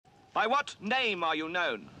By what name are you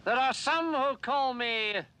known? There are some who call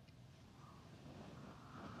me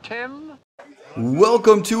Tim.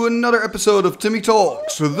 Welcome to another episode of Timmy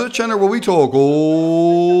Talks, the channel where we talk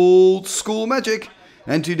old school magic.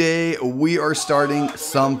 And today we are starting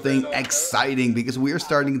something exciting because we are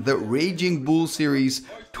starting the Raging Bull Series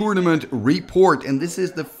Tournament Report. And this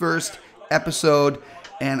is the first episode.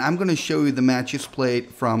 And I'm going to show you the matches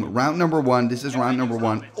played from round number 1. This is round number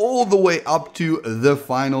 1 all the way up to the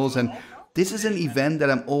finals. And this is an event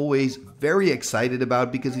that I'm always very excited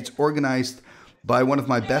about because it's organized by one of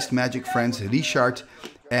my best Magic friends, Richard.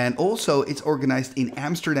 And also it's organized in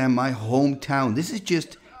Amsterdam, my hometown. This is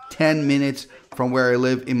just 10 minutes from where I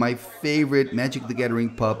live in my favorite Magic the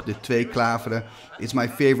Gathering pub, the Twee Klaveren. It's my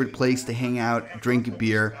favorite place to hang out, drink a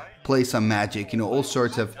beer, play some Magic. You know, all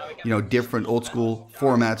sorts of, different old school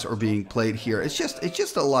formats are being played here. It's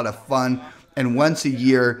just a lot of fun. And once a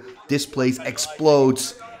year, this place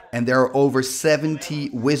explodes. And there are over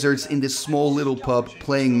 70 wizards in this small little pub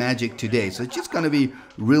playing Magic today. So it's just going to be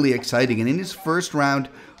really exciting. And in this first round,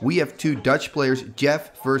 we have two Dutch players,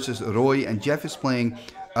 Jeff versus Roy. And Jeff is playing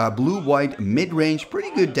blue-white mid-range.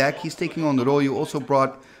 Pretty good deck. He's taking on Roy, who also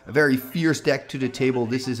brought a very fierce deck to the table.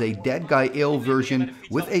 This is a Dead Guy Ale version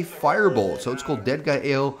with a Fireball. So it's called Dead Guy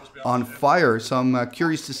Ale on Fire. So I'm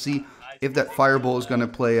curious to see if that Fireball is going to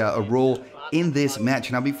play a role in this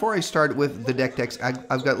match. Now, before I start with the deck decks,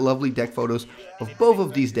 I've got lovely deck photos of both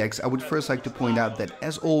of these decks. I would first like to point out that,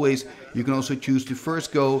 as always, you can also choose to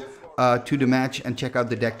first go to the match and check out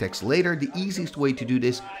the deck decks later. The easiest way to do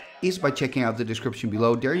this is by checking out the description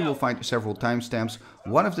below. There you will find several timestamps.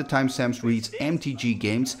 One of the timestamps reads MTG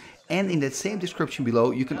Games. And in that same description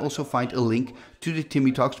below, you can also find a link to the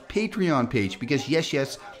Timmy Talks Patreon page. Because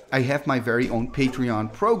yes, I have my very own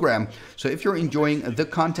Patreon program. So if you're enjoying the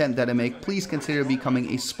content that I make, please consider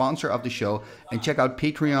becoming a sponsor of the show and check out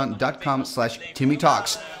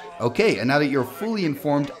patreon.com/TimmyTalks. Okay, and now that you're fully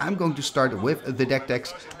informed, I'm going to start with the deck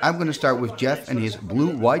decks. I'm going to start with Jeff and his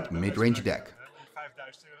blue-white mid-range deck.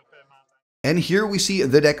 And here we see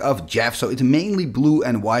the deck of Jeff. So it's mainly blue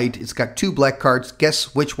and white. It's got two black cards.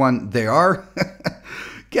 Guess which one they are?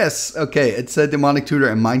 Guess. Okay, it's a Demonic Tutor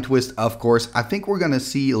and Mind Twist, of course. I think we're going to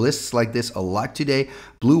see lists like this a lot today.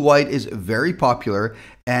 Blue-white is very popular,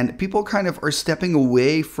 and people kind of are stepping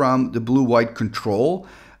away from the blue-white control.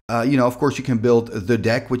 Of course, you can build the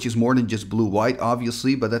deck, which is more than just blue-white,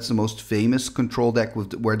 obviously, but that's the most famous control deck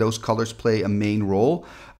where those colors play a main role.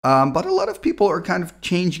 But a lot of people are kind of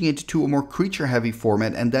changing it to a more creature-heavy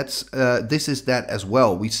format, and this is that as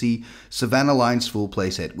well. We see Savannah Lions full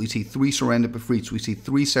playset. We see 3 Surrender Befriets. We see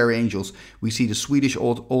 3 Sarah Angels. We see the Swedish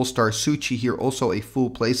All-Star Suchi here, also a full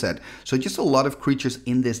playset. So just a lot of creatures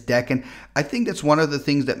in this deck, and I think that's one of the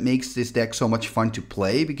things that makes this deck so much fun to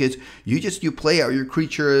play, because you play out your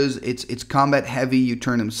creatures. It's combat heavy. You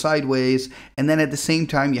turn them sideways, and then at the same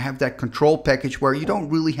time you have that control package where you don't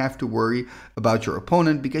really have to worry about your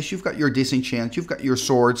opponent, because you've got your disenchant, you've got your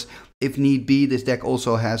swords. If need be, this deck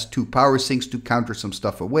also has 2 power sinks to counter some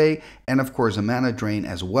stuff away, and of course a mana drain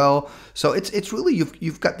as well. So it's really,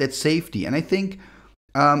 you've got that safety. And I think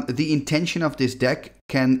the intention of this deck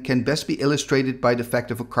can best be illustrated by the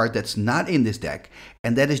fact of a card that's not in this deck,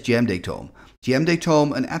 and that is Jemde Tome. Jemde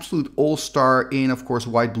Tome, an absolute all-star in, of course,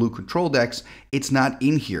 white-blue control decks. It's not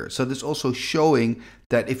in here. So this also showing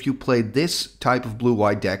that if you play this type of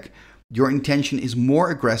blue-white deck, your intention is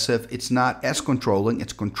more aggressive. It's not as controlling.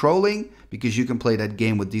 It's controlling because you can play that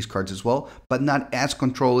game with these cards as well, but not as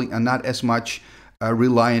controlling and not as much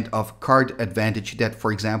reliant of card advantage that,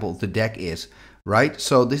 for example, the deck is, right?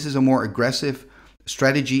 So this is a more aggressive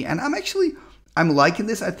strategy, and I'm liking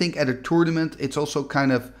this. I think at a tournament, it's also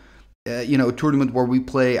kind of, a tournament where we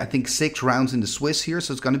play, I think, 6 rounds in the Swiss here,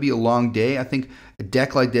 so it's going to be a long day. I think a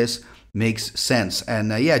deck like this makes sense.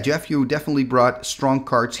 And yeah, Jeff, you definitely brought strong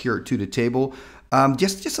cards here to the table.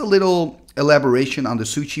 Just a little elaboration on the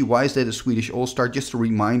Suchi. Why is that a Swedish All-Star? Just a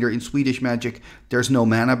reminder, in Swedish Magic, there's no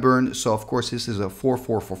mana burn. So of course, this is a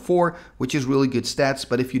 4/4/4/4, which is really good stats.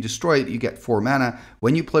 But if you destroy it, you get 4 mana.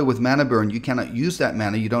 When you play with mana burn, you cannot use that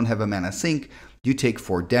mana. You don't have a mana sink. You take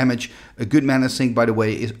 4 damage. A good mana sink, by the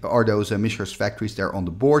way, are those Mishra's Factories there on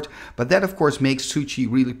the board. But that, of course, makes Suchi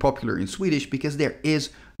really popular in Swedish because there is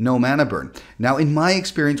no mana burn. Now, in my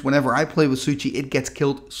experience, whenever I play with Suchi, it gets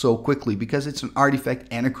killed so quickly because it's an artifact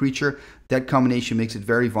and a creature. That combination makes it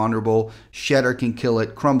very vulnerable. Shatter can kill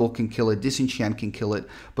it, Crumble can kill it, Disenchant can kill it,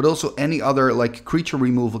 but also any other like creature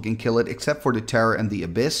removal can kill it, except for the Terror and the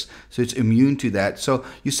Abyss. So it's immune to that. So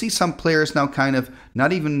you see some players now kind of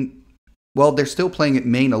not even well, they're still playing it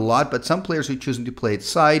main a lot, but some players are choosing to play it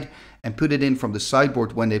side and put it in from the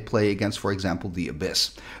sideboard when they play against, for example, the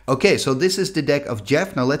Abyss. Okay, so this is the deck of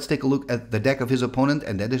Jeff. Now let's take a look at the deck of his opponent,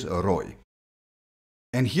 and that is Roy.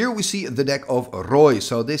 And here we see the deck of Roy.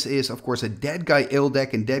 So this is, of course, a Dead Guy Ale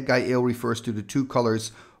deck, and Dead Guy Ale refers to the two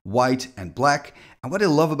colors white and black. And what I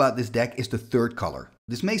love about this deck is the third color.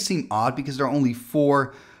 This may seem odd because there are only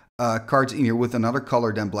 4 cards in here with another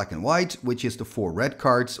color than black and white, which is the 4 red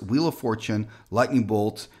cards: Wheel of Fortune, Lightning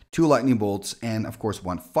Bolt, 2 Lightning Bolts, and of course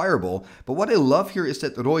 1 Fireball. But what I love here is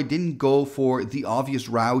that Roy didn't go for the obvious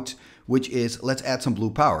route, which is let's add some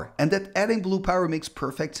blue power. And that adding blue power makes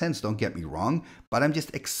perfect sense, don't get me wrong, but I'm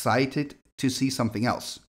just excited to see something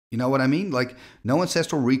else. You know what I mean? Like no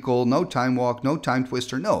Ancestral Recall, no Time Walk, no Time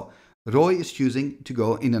Twister, no. Roy is choosing to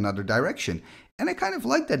go in another direction. And I kind of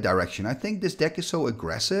like that direction. I think this deck is so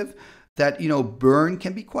aggressive that, you know, burn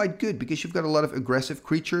can be quite good because you've got a lot of aggressive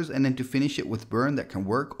creatures, and then to finish it with burn, that can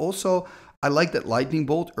work. Also, I like that Lightning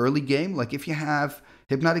Bolt early game. Like if you have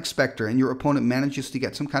Hypnotic Spectre and your opponent manages to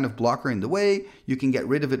get some kind of blocker in the way, you can get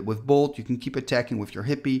rid of it with Bolt, you can keep attacking with your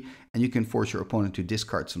Hippie, and you can force your opponent to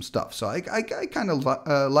discard some stuff. So I kind of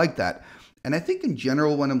like that. And I think in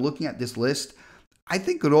general, when I'm looking at this list, I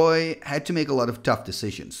think Roy had to make a lot of tough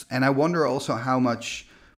decisions. And I wonder also how much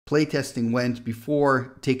playtesting went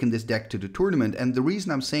before taking this deck to the tournament. And the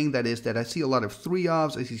reason I'm saying that is that I see a lot of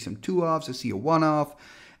 3-offs, I see some 2-offs, I see a 1-off.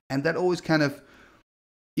 And that always kind of,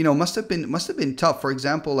 you know, must have been tough. For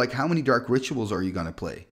example, like how many Dark Rituals are you going to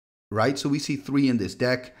play, right? So we see 3 in this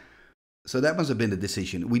deck. So that must have been the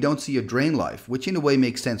decision. We don't see a Drain Life, which in a way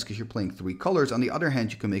makes sense because you're playing 3 colors. On the other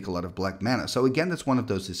hand, you can make a lot of black mana. So again, that's one of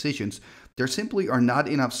those decisions. There simply are not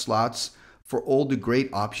enough slots for all the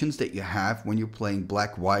great options that you have when you're playing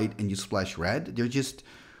black-white and you splash red. There are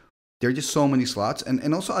just so many slots.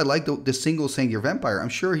 And also I like the single Sengir Vampire. I'm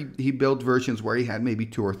sure he built versions where he had maybe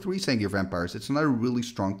 2 or 3 Sengir Vampires. It's another really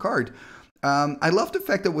strong card. I love the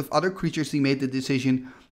fact that with other creatures he made the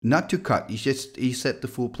decision not to cut. He set the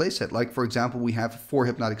full playset. Like for example, we have 4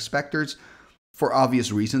 Hypnotic Specters. For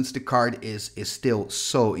obvious reasons, the card is still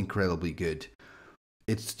so incredibly good.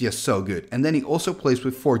 It's just so good. And then he also plays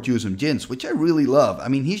with 4 Jusum Djinns, which I really love. I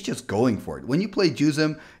mean, he's just going for it. When you play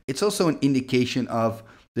Jusum, it's also an indication of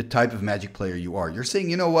the type of Magic player you are. You're saying,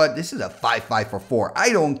 you know what, this is a 5/5 for 4. I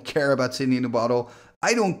don't care about Sydney in a Bottle.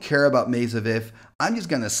 I don't care about Maze of Ith. I'm just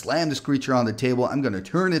going to slam this creature on the table. I'm going to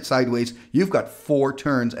turn it sideways. You've got 4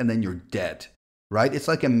 turns and then you're dead, right? It's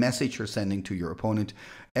like a message you're sending to your opponent.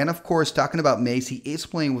 And of course, talking about Maze, he is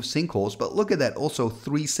playing with Sinkholes, but look at that, also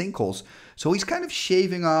 3 Sinkholes. So he's kind of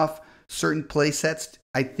shaving off certain play sets,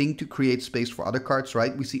 I think, to create space for other cards,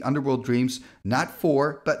 right? We see Underworld Dreams, not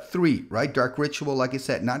 4, but 3, right? Dark Ritual, like I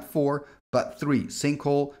said, not 4, but 3.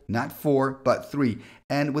 Sinkhole, not 4, but 3.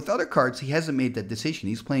 And with other cards, he hasn't made that decision.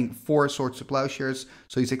 He's playing 4 Swords to Plowshares,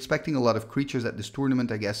 so he's expecting a lot of creatures at this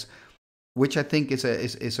tournament, I guess, which I think is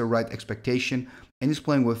a right expectation. And he's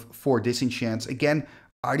playing with 4 Disenchants. Again,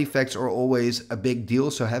 artifacts are always a big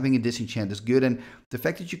deal, so having a disenchant is good. And the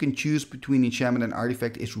fact that you can choose between enchantment and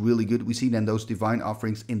artifact is really good. We see then those divine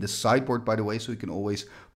offerings in the sideboard, by the way, so you can always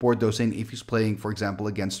board those in if he's playing, for example,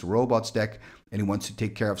 against the robots deck and he wants to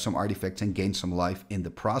take care of some artifacts and gain some life in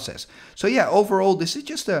the process. So yeah, overall, this is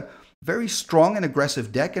just a very strong and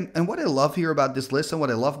aggressive deck. And what I love here about this list and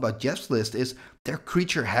what I love about Jeff's list is they're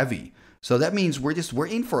creature heavy. So that means we're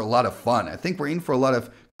in for a lot of fun. I think we're in for a lot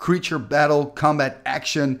of creature battle, combat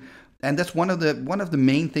action, and that's one of the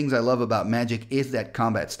main things I love about Magic is that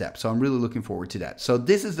combat step. So I'm really looking forward to that. So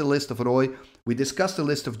this is the list of Roy. We discussed the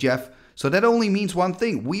list of Jeff. So that only means one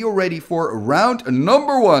thing. We are ready for round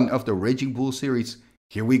number 1 of the Raging Bull series.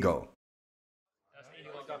 Here we go.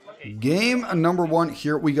 Game number 1.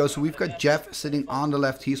 Here we go. So we've got Jeff sitting on the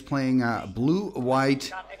left. He's playing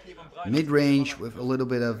blue-white mid-range with a little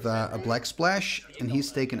bit of a black splash, and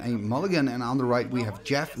he's taken a mulligan. And on the right we have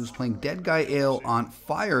Jeff, who's playing Dead Guy Ale on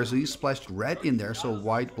fire, so he's splashed red in there, so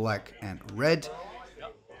white, black, and red.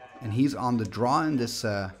 And he's on the draw in this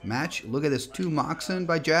match. Look at this, 2 Moxen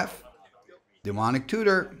by Jeff. Demonic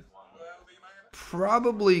Tutor.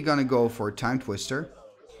 Probably gonna go for a Time Twister,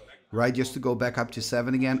 right, just to go back up to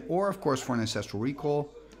 7 again, or of course for an Ancestral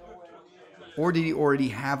Recall. Or did he already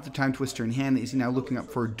have the Time Twister in hand? Is he now looking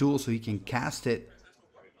up for a duel so he can cast it?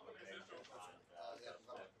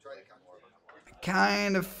 I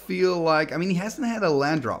kind of feel like, I mean, he hasn't had a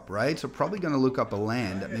land drop, right? So probably going to look up a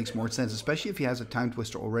land. That makes more sense, especially if he has a Time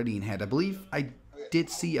Twister already in hand. I believe I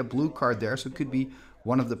did see a blue card there, so it could be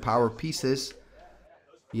one of the power pieces.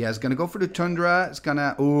 Yeah, it's going to go for the Tundra. It's going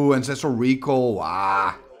to, ooh, Ancestral Recall.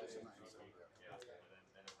 Ah.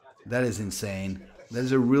 That is insane. That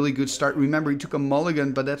is a really good start. Remember, he took a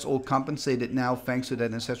mulligan, but that's all compensated now thanks to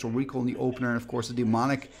that Ancestral Recall in the opener. And, of course, the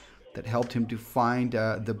Demonic that helped him to find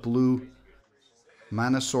the blue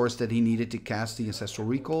mana source that he needed to cast the Ancestral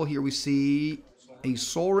Recall. Here we see a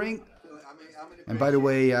Soul Ring. And, by the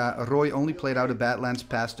way, Roy only played out a Badlands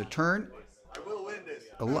past the turn.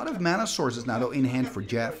 A lot of mana sources now, though, in hand for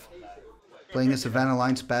Jeff. Playing a Savannah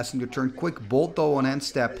Lions passing the turn. Quick bolt, though, on end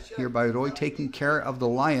step here by Roy, taking care of the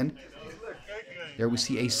Lion. There we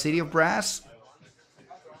see a City of Brass.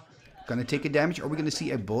 Gonna take a damage. Are we gonna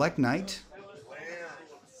see a Black Knight?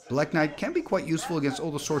 Black Knight can be quite useful against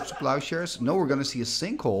all the sorts of plowshares. No, we're gonna see a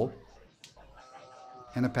Sinkhole.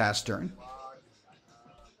 And a pass turn.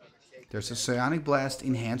 There's a Psionic Blast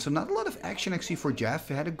in hand. So not a lot of action actually for Jeff.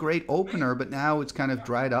 He had a great opener, but now it's kind of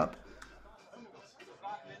dried up.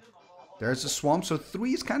 There's a Swamp. So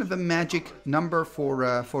 3 is kind of a magic number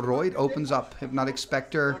for Roy. It opens up Hypnotic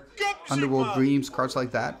Spectre, Underworld Dreams, cards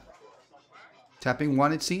like that. Tapping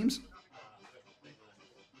 1, it seems.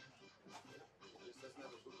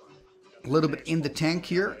 A little bit in the tank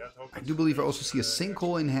here. I do believe I also see a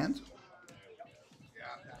Sinkhole in hand.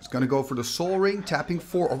 It's going to go for the Soul Ring. Tapping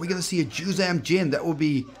 4. Are we going to see a Juzam Jin? That would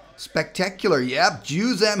be spectacular. Yep,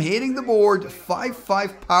 Juzam hitting the board.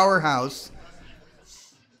 5/5 powerhouse.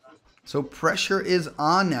 So pressure is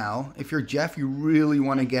on now. If you're Jeff, you really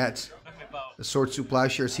want to get the Swords to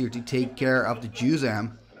Plowshares here to take care of the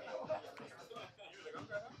Juzam.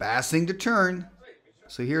 Passing the turn.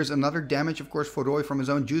 So here's another damage, of course, for Roy from his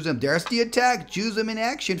own Juzam. There's the attack. Juzam in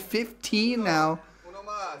action. 15 now.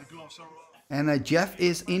 And Jeff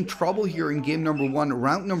is in trouble here in game number 1,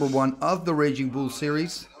 round number 1 of the Raging Bull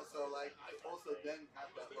series.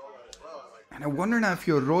 And I wonder now if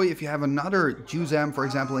you're Roy, if you have another Juzam, for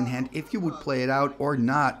example, in hand, if you would play it out or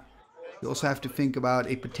not. You also have to think about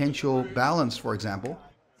a potential balance, for example.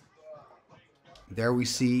 There we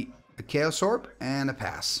see a Chaos Orb and a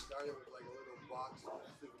pass.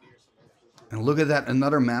 And look at that,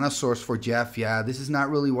 another mana source for Jeff. Yeah, this is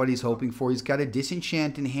not really what he's hoping for. He's got a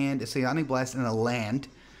Disenchant in hand, a Psionic Blast, and a land.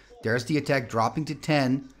 There's the attack dropping to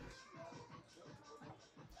 10.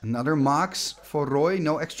 Another Mox for Roy.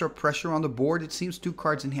 No extra pressure on the board. It seems 2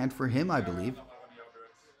 cards in hand for him, I believe.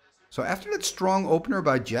 So after that strong opener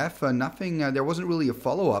by Jeff, nothing. There wasn't really a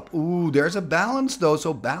follow-up. Ooh, there's a Balance, though.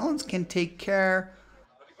 So Balance can take care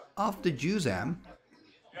of the Juzam.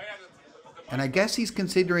 And I guess he's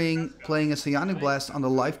considering playing a Psionic Blast on the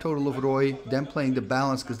life total of Roy, then playing the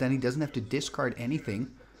Balance, because then he doesn't have to discard anything.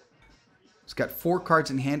 He's got 4 cards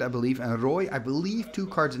in hand, I believe. And Roy, I believe 2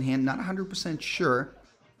 cards in hand. Not 100% sure.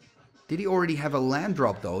 Did he already have a land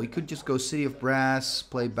drop, though? He could just go City of Brass,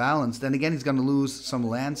 play Balance. Then again, he's going to lose some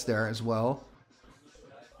lands there as well.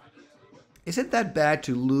 Is it that bad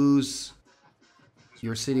to lose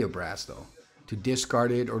your City of Brass, though? To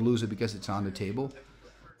discard it or lose it because it's on the table?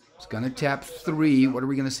 It's going to tap 3. What are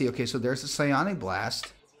we going to see? Okay, so there's a Psionic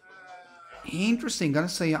Blast. Interesting. Going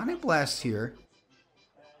to Psionic Blast here.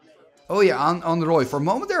 Oh, yeah, on Roy. For a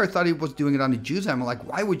moment there, I thought he was doing it on the Juzam. I'm like,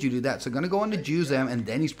 why would you do that? So going to go on the Juzam, and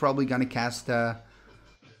then he's probably going to cast the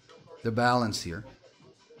Balance here.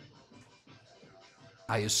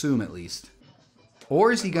 I assume, at least.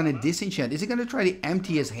 Or is he going to Disenchant? Is he going to try to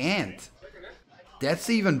empty his hand? That's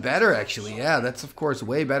even better, actually. Yeah, that's, of course,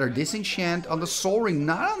 way better. Disenchant on the Soul Ring,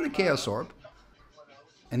 not on the Chaos Orb.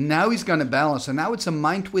 And now he's going to Balance. So now it's a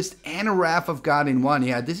Mind Twist and a Wrath of God in one.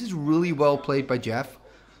 Yeah, this is really well played by Jeff.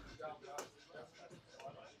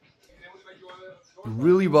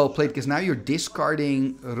 Really well played, because now you're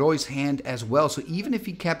discarding Roy's hand as well. So even if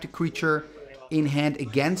he kept a creature in hand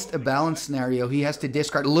against a Balance scenario, he has to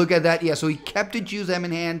discard. Look at that. Yeah, so he kept a Juzam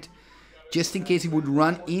in hand just in case he would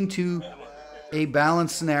run into a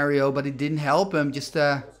Balance scenario, but it didn't help him. Just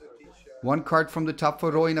 1 card from the top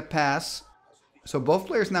for Roy and a pass. So both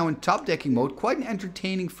players now in top decking mode. Quite an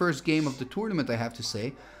entertaining first game of the tournament, I have to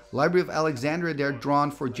say. Library of Alexandria there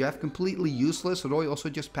drawn for Jeff. Completely useless. Roy also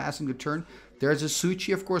just passing the turn. There's a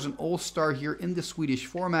Suchi, of course, an all-star here in the Swedish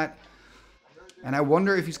format. And I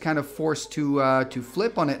wonder if he's kind of forced to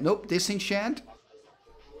flip on it. Nope, Disenchant.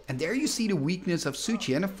 And there you see the weakness of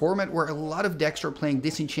Suchi. In a format where a lot of decks are playing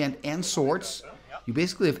Disenchant and Swords, you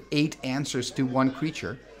basically have 8 answers to 1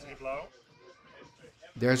 creature.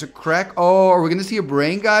 There's a crack. Oh, are we going to see a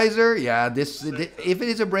Brain Geyser? Yeah, if it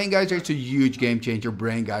is a Brain Geyser, it's a huge game changer,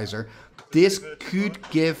 Brain Geyser. This could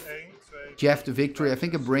give Jeff the victory. I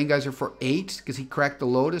think a Brain Geyser for 8, because he cracked the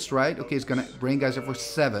Lotus, right? Okay, he's going to Brain Geyser for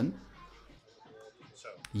 7.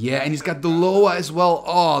 Yeah, and he's got the Loa as well.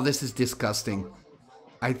 Oh, this is disgusting.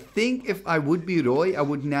 I think if I would be Roy, I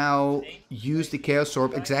would now use the Chaos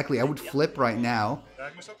Orb. Exactly, I would flip right now.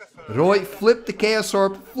 Roy, flip the Chaos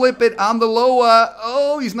Orb. Flip it on the Loa.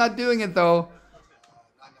 Oh, he's not doing it though.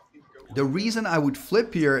 The reason I would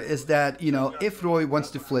flip here is that, you know, if Roy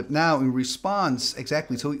wants to flip now in response,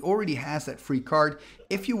 exactly, so he already has that free card.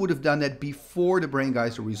 If you would have done that before the Brain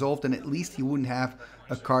Geyser resolved, then at least he wouldn't have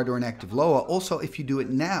a card or an active Loa. Also, if you do it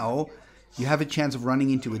now, you have a chance of running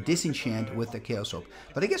into a disenchant with the Chaos Orb.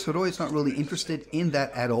 But I guess Roy is not really interested in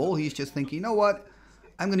that at all. He's just thinking, you know what?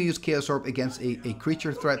 I'm going to use Chaos Orb against a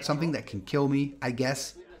creature threat, something that can kill me, I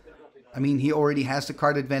guess. I mean, he already has the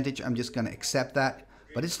card advantage. I'm just going to accept that.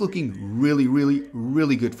 But it's looking really, really,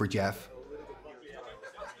 really good for Jeff.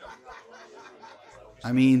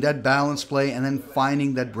 I mean, that balance play and then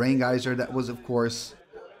finding that Brain Geyser, that was, of course,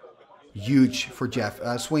 huge for Jeff.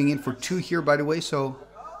 Swinging in for 2 here, by the way. So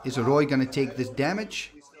is Roy going to take this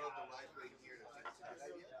damage?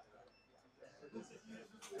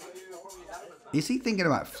 Is he thinking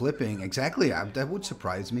about flipping? Exactly. That would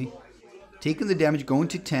surprise me. Taking the damage, going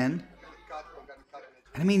to 10.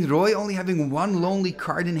 I mean, Roy only having 1 lonely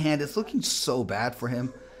card in hand. It's looking so bad for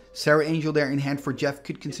him. Sarah Angel there in hand for Jeff.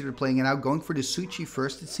 Could consider playing it out. Going for the Suchi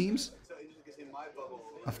first, it seems.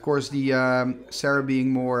 Of course, the Sarah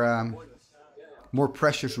being more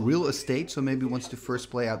precious real estate. So maybe wants to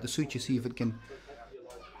first play out the Suchi. See if it can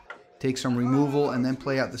take some removal and then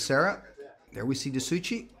play out the Sarah. There we see the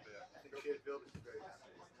Suchi.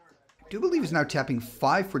 I do believe he's now tapping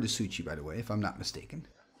 5 for the Suchi, by the way, if I'm not mistaken.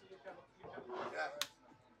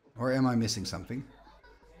 Or am I missing something?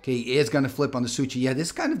 Okay, he is going to flip on the Suchi. Yeah, this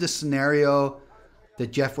is kind of the scenario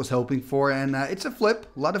that Jeff was hoping for. And it's a flip.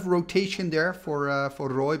 A lot of rotation there for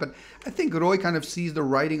Roy. But I think Roy kind of sees the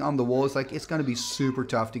writing on the wall. It's like, it's going to be super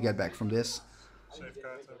tough to get back from this.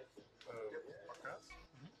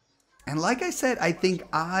 And like I said, I think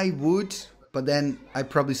I would. But then I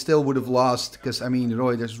probably still would have lost. Because, I mean,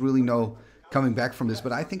 Roy, there's really no coming back from this.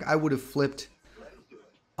 But I think I would have flipped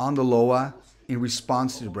on the Loa in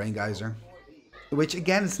response to the Brain Geyser. Which,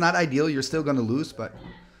 again, it's not ideal. You're still going to lose, but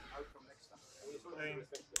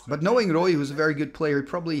knowing Roy, who's a very good player, he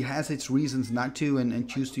probably has its reasons not to and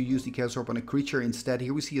choose to use the Chaos Orb on a creature instead.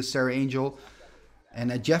 Here we see a Sarah Angel.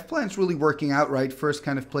 And Jeff plan's really working out, right? First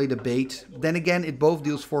kind of play the bait. Then again, it both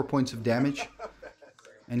deals 4 points of damage.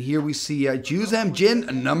 And here we see Juzam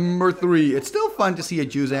Jin, number 3. It's still fun to see a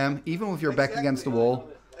Juzam, even with your back against the wall.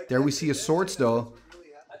 There we see a Swords, though.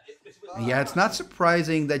 And yeah, it's not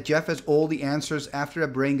surprising that Jeff has all the answers after that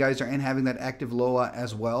Brain Geyser and having that active Loa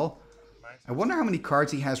as well. I wonder how many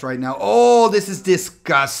cards he has right now. Oh, this is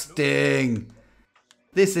disgusting.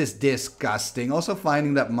 This is disgusting. Also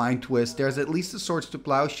finding that Mind Twist. There's at least the Swords to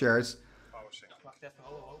Plowshares.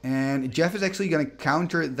 And Jeff is actually going to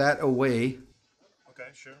counter that away. Okay,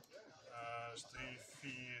 sure.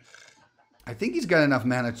 I think he's got enough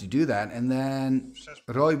mana to do that. And then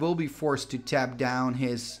Roy will be forced to tap down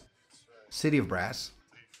his City of Brass.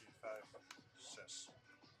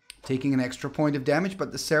 Taking an extra point of damage,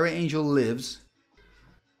 but the Sarah Angel lives.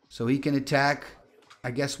 So he can attack,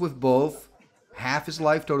 I guess, with both. Half his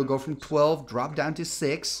life total, go from 12, drop down to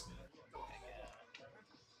 6.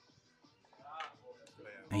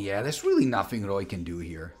 And yeah, there's really nothing Roy can do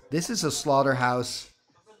here. This is a slaughterhouse.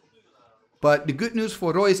 But the good news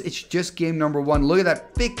for Roy is it's just game number 1. Look at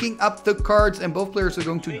that, picking up the cards, and both players are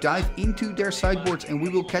going to dive into their sideboards, and we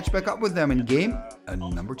will catch back up with them in game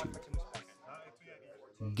number 2.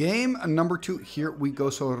 Game number 2, here we go.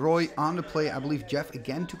 So Roy on the play. I believe Jeff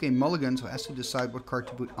again took a mulligan, so has to decide what card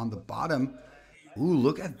to put on the bottom. Ooh,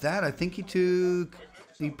 look at that. I think he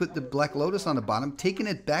put the Black Lotus on the bottom. Taking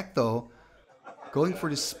it back, though. Going for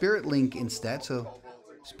the Spirit Link instead, so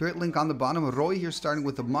Spirit Link on the bottom. Roy here starting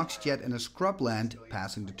with a Mox Jet and a Scrubland,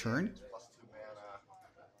 passing the turn.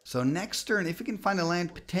 So next turn, if he can find a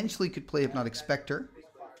land, potentially could play Hypnotic Spectre.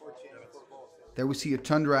 There we see a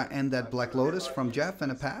Tundra and that Black Lotus from Jeff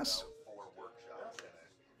and a pass.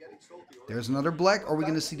 There's another black. Are we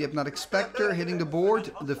going to see the Hypnotic Spectre hitting the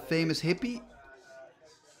board? The famous hippie?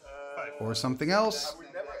 Or something else?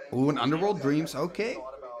 Ooh, an Underworld Dreams. Okay.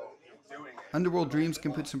 Underworld Dreams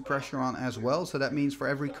can put some pressure on as well. So that means for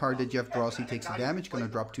every card that Jeff draws, he takes a damage. Going to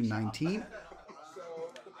drop to 19.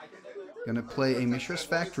 Going to play a Mishra's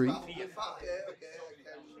Factory.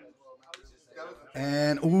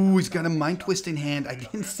 And, ooh, he's got a Mind Twist in hand. I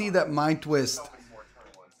didn't see that Mind Twist.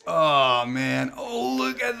 Oh, man. Oh,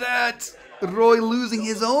 look at that. Roy losing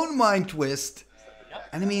his own Mind Twist.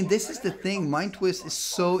 And I mean, this is the thing. Mind Twist is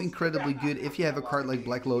so incredibly good if you have a card like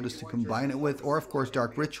Black Lotus to combine it with. Or, of course,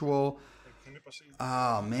 Dark Ritual.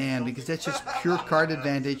 Oh, man, because that's just pure card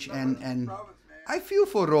advantage. And I feel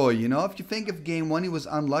for Roy, you know, if you think of game 1 he was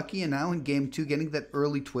unlucky, and now in game 2 getting that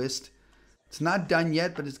early twist. It's not done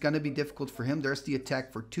yet, but it's going to be difficult for him. There's the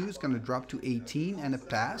attack for 2. It's going to drop to 18 and a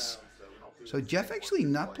pass. So Jeff actually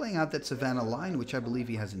not playing out that Savannah line, which I believe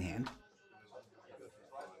he has in hand.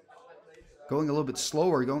 Going a little bit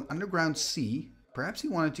slower, going underground C. Perhaps he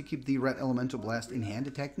wanted to keep the red elemental blast in hand,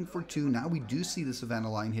 attacking for 2. Now we do see the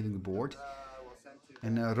Savannah line hitting the board.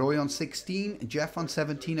 And Roy on 16, Jeff on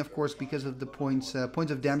 17, of course, because of the points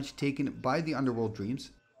of damage taken by the Underworld Dreams.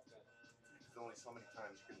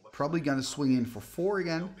 Probably going to swing in for 4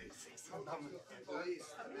 again.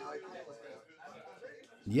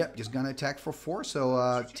 Yep, just going to attack for 4.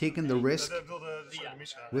 So taking the risk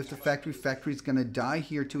with the factory. Factory is going to die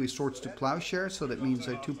here to his Swords to Plowshare. So that means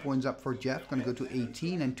 2 points up for Jeff. Going to go to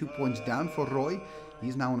 18 and 2 points down for Roy.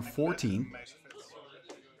 He's now on 14.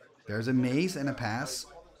 There's a maze and a pass.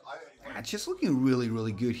 It's just looking really,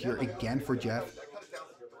 really good here again for Jeff.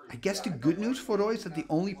 I guess the good news for Roy is that the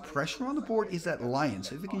only pressure on the board is that lion.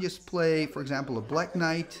 So if we can just play, for example, a Black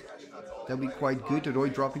Knight, that would be quite good. The Roy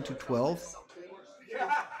dropping to 12.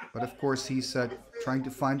 But of course he's trying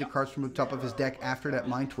to find the cards from the top of his deck after that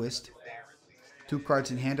Mind Twist. 2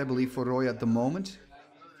 cards in hand, I believe, for Roy at the moment.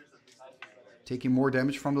 Taking more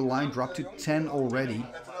damage from the line, drop to 10 already.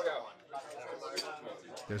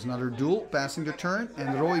 There's another duel, passing the turn,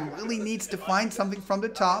 and Roy really needs to find something from the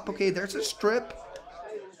top. Okay, there's a strip.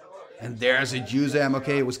 And there's a Juzam.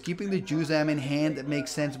 Okay, it was keeping the Juzam in hand. That makes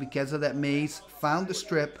sense because of that maze. Found the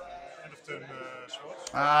strip.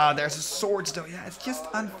 Ah, there's a Swords though. Yeah, it's just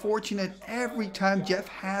unfortunate. Every time Jeff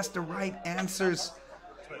has the right answers.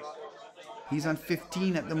 He's on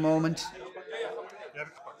 15 at the moment.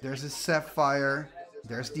 There's a Sapphire.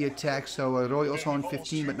 There's the attack. So Roy also on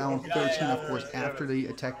 15, but now on 13, of course, after the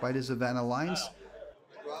attack by the Savannah Lines.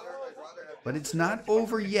 But it's not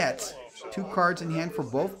over yet. 2 cards in hand for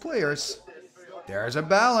both players. There's a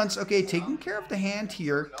balance. Okay, taking care of the hand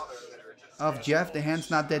here of Jeff. The hand's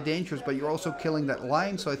not that dangerous, but you're also killing that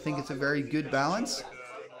line, so I think it's a very good balance.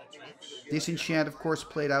 Disenchant, of course,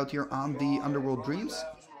 played out here on the Underworld Dreams.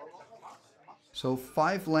 So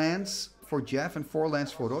 5 lands for Jeff and 4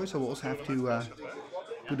 lands for Roy, so we'll also have to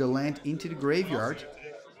put a land into the graveyard.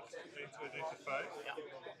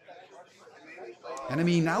 And I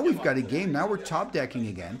mean, now we've got a game. Now we're top decking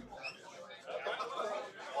again.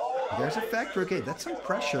 There's a factor. Okay, that's some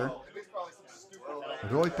pressure.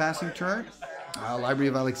 Roy passing turn. Library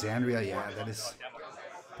of Alexandria. Yeah, that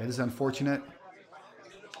is unfortunate.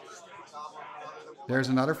 There's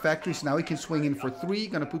another factory. So now he can swing in for 3.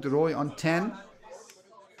 Gonna put the Roy on 10.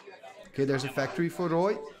 Okay, there's a factory for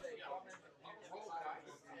Roy.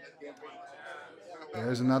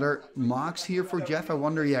 There's another Mox here for Jeff. I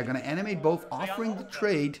wonder, yeah, gonna animate both, offering the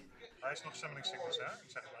trade.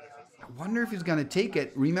 I wonder if he's going to take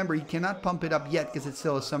it. Remember, he cannot pump it up yet because it's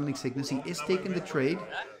still a Summoning Sickness. He is taking the trade.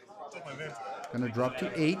 Going to drop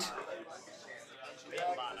to 8.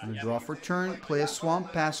 Going to draw for turn. Play a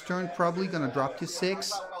Swamp. Pass turn. Probably going to drop to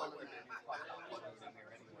 6.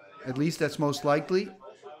 At least that's most likely.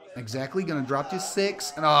 Exactly. Going to drop to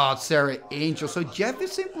 6. And oh, Sarah Angel. So Jeff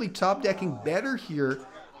is simply top decking better here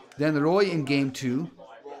than Roy in game 2.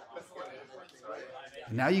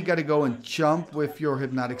 Now you got to go and jump with your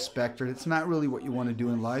Hypnotic Spectre. It's not really what you want to do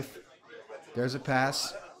in life. There's a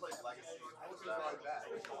pass.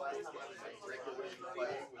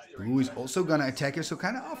 Ooh, he's also going to attack here, so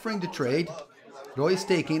kind of offering the trade. Roy is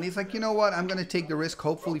taking. He's like, you know what? I'm going to take the risk,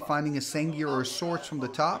 hopefully finding a Sengir or a Swords from the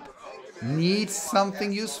top. Needs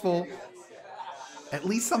something useful. At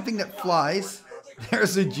least something that flies.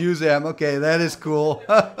 There's a Juzam. Okay, that is cool.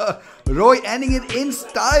 Roy ending it in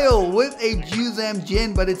style with a Juzam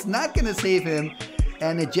Jin, but it's not going to save him.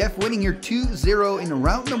 And Jeff winning here 2-0 in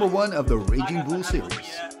round number 1 of the Raging Bull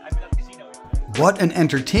series. What an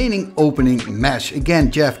entertaining opening match. Again,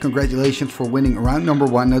 Jeff, congratulations for winning round number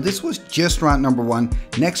 1. Now, this was just round number 1.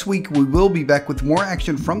 Next week, we will be back with more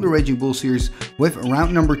action from the Raging Bull series with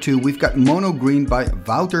round number 2. We've got Mono Green by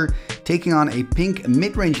Wouter taking on a pink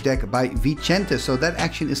mid-range deck by Vicente. So that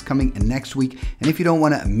action is coming next week. And if you don't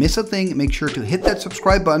want to miss a thing, make sure to hit that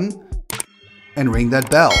subscribe button and ring that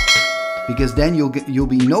bell, because then you'll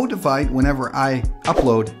be notified whenever I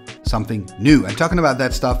upload something new. And talking about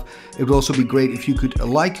that stuff, it would also be great if you could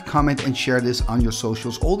like, comment, and share this on your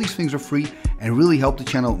socials. All these things are free and really help the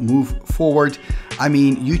channel move forward. I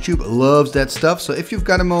mean, YouTube loves that stuff, so if you've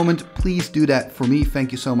got a moment, please do that for me.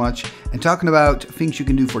 Thank you so much. And talking about things you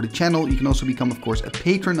can do for the channel, you can also become, of course, a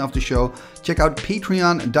patron of the show. Check out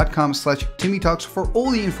patreon.com/TimmyTalks for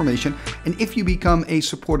all the information. And if you become a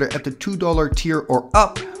supporter at the $2 tier or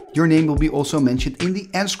up, Your name will be also mentioned in the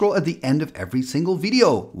end scroll at the end of every single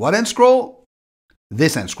video. What end scroll?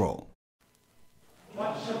 This end scroll.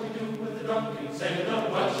 What shall we do with the drunken sailor?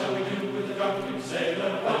 What shall we do with the drunken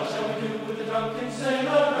sailor? What shall we do with the drunken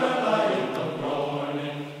sailor? Early in the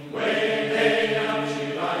morning, way hey and up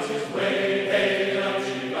she rises, way hey and up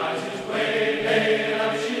she rises, way hey and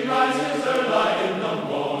up she rises, early in the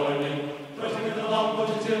morning. Put him in the longboat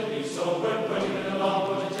until he's sober, put him in the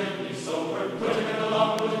longboat until he's sober, put him in the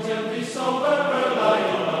longboat until he's sober, early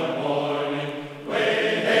in the morning.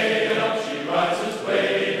 Way hey and up she rises,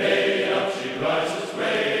 way hey and up she rises,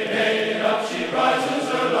 way hey and up she rises,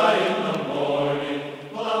 early in the morning.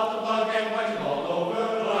 Pull out the plug and wet him all over,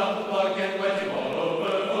 pull out the plug and wet him all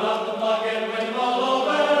over, pull out the plug and wet him all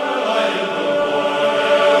over, early in the morning.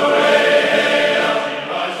 Way hey and up she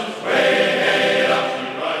rises, way hey and up she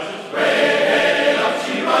rises, way hey and up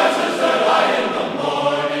she rises, early in the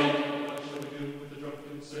morning. What shall we do with the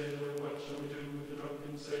drunken sailor? What shall we do with the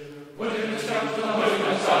drunken sailor? Put him in the scouts to the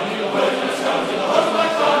husband, son, he'll put him in the scouts to the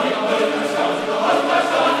husband, son, he'll put him in the scouts to the husband,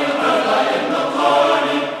 son, he'll early in the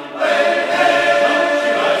morning. Way hey up she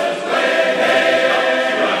rises, way hey up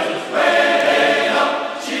she rises, way hey up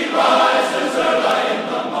she rises, early in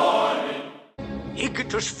the morning.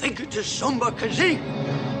 Igitus figitus sumba kazee.